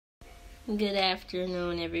Good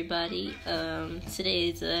afternoon, everybody. Today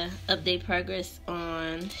is a update progress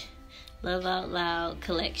on Love Out Loud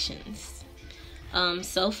collections.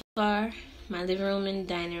 So far, my living room and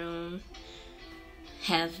dining room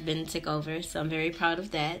have been took over, so I'm very proud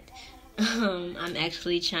of that. I'm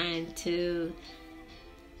actually trying to,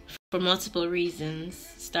 for multiple reasons,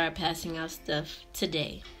 start passing out stuff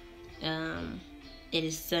today. It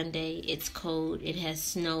is Sunday, it's cold, it has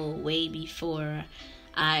snowed way before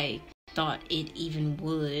I thought it even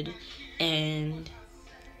would, and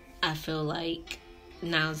I feel like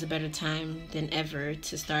now's a better time than ever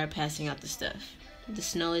to start passing out the stuff. The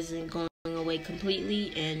snow isn't going away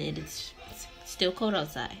completely, and it's still cold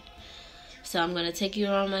outside. So I'm going to take you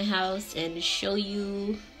around my house and show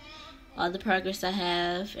you all the progress I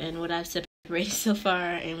have and what I've separated so far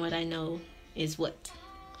and what I know is what.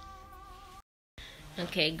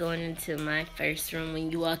 Okay, going into my first room,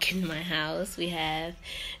 when you walk into my house, we have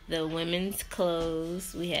the women's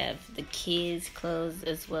clothes, we have the kids' clothes,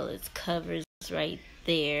 as well as covers right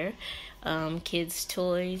there. Kids'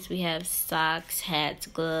 toys, we have socks, hats,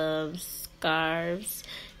 gloves, scarves.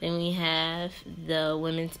 Then we have the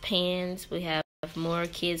women's pants. We have more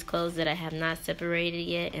kids' clothes that I have not separated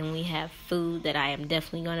yet, and we have food that I am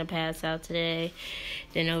definitely going to pass out today.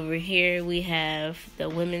 Then over here we have the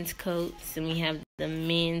women's coats, and we have the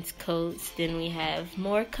men's coats. Then we have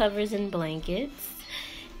more covers and blankets,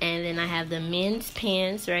 and then I have the men's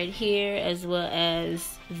pants right here, as well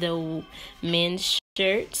as the men's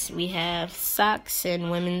shirts. We have socks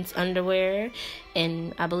and women's underwear,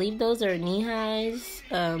 and I believe those are knee-highs,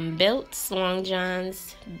 belts, long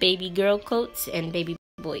johns, baby girl coats, and baby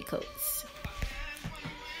boy coats.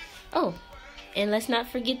 Oh, and let's not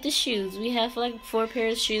forget the shoes. We have like 4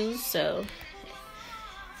 pairs of shoes, so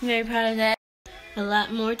I'm very proud of that. A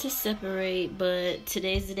lot more to separate, but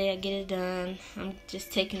today's the day I get it done. I'm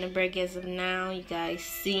just taking a break as of now. You guys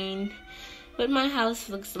seen what my house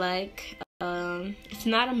looks like. It's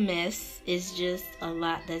not a mess. It's just a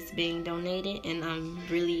lot that's being donated, and I'm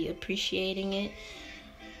really appreciating it.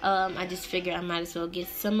 I just figured I might as well get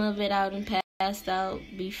some of it out and passed out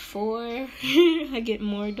before I get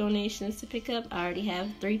more donations to pick up. I already have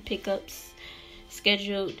 3 pickups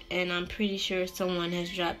scheduled, and I'm pretty sure someone has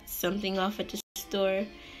dropped something off at the store.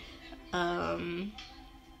 I'm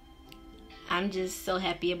just so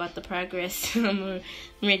happy about the progress. I'm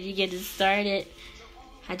ready to get it started.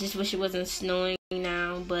 I just wish it wasn't snowing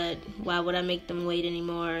now, but why would I make them wait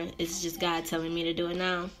anymore? It's just God telling me to do it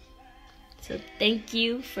now. So thank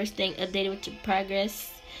you for staying updated with your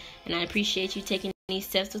progress, and I appreciate you taking these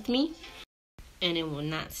steps with me, and it will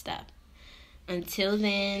not stop. Until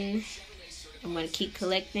then, I'm going to keep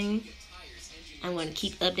collecting. I'm going to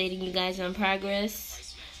keep updating you guys on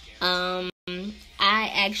progress. I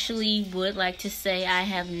actually would like to say I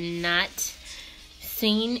have not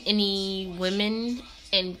seen any women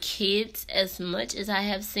and kids as much as I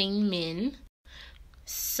have seen men.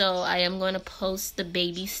 So I am going to post the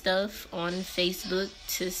baby stuff on Facebook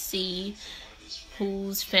to see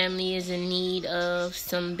whose family is in need of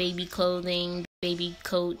some baby clothing, baby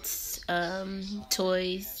coats,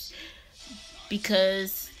 toys,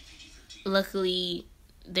 because luckily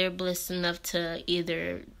they're blessed enough to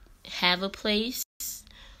either have a place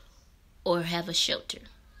or have a shelter.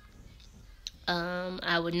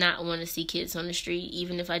 I would not want to see kids on the street,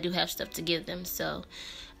 even if I do have stuff to give them. So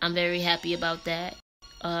I'm very happy about that.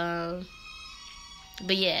 But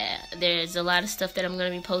yeah, there's a lot of stuff that I'm going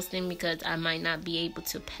to be posting because I might not be able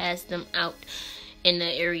to pass them out in the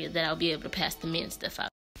area that I'll be able to pass the men's stuff out.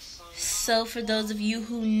 So for those of you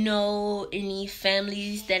who know any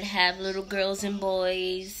families that have little girls and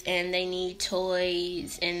boys and they need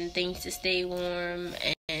toys and things to stay warm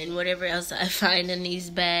and whatever else I find in these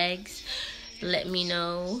bags, let me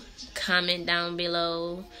know. Comment down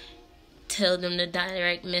below. Tell them to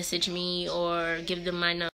direct message me or give them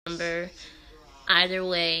my number. Either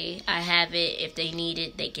way, I have it. If they need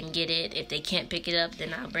it, they can get it. If they can't pick it up,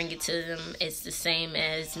 then I'll bring it to them. It's the same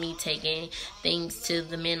as me taking things to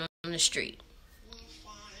the men on the street.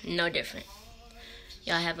 No different.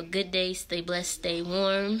 Y'all have a good day. Stay blessed. Stay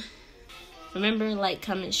warm. Remember, like,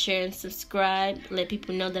 comment, share, and subscribe. Let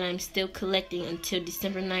people know that I'm still collecting until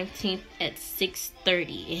December 19th at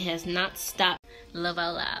 6:30. It has not stopped. Love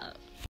Out Loud.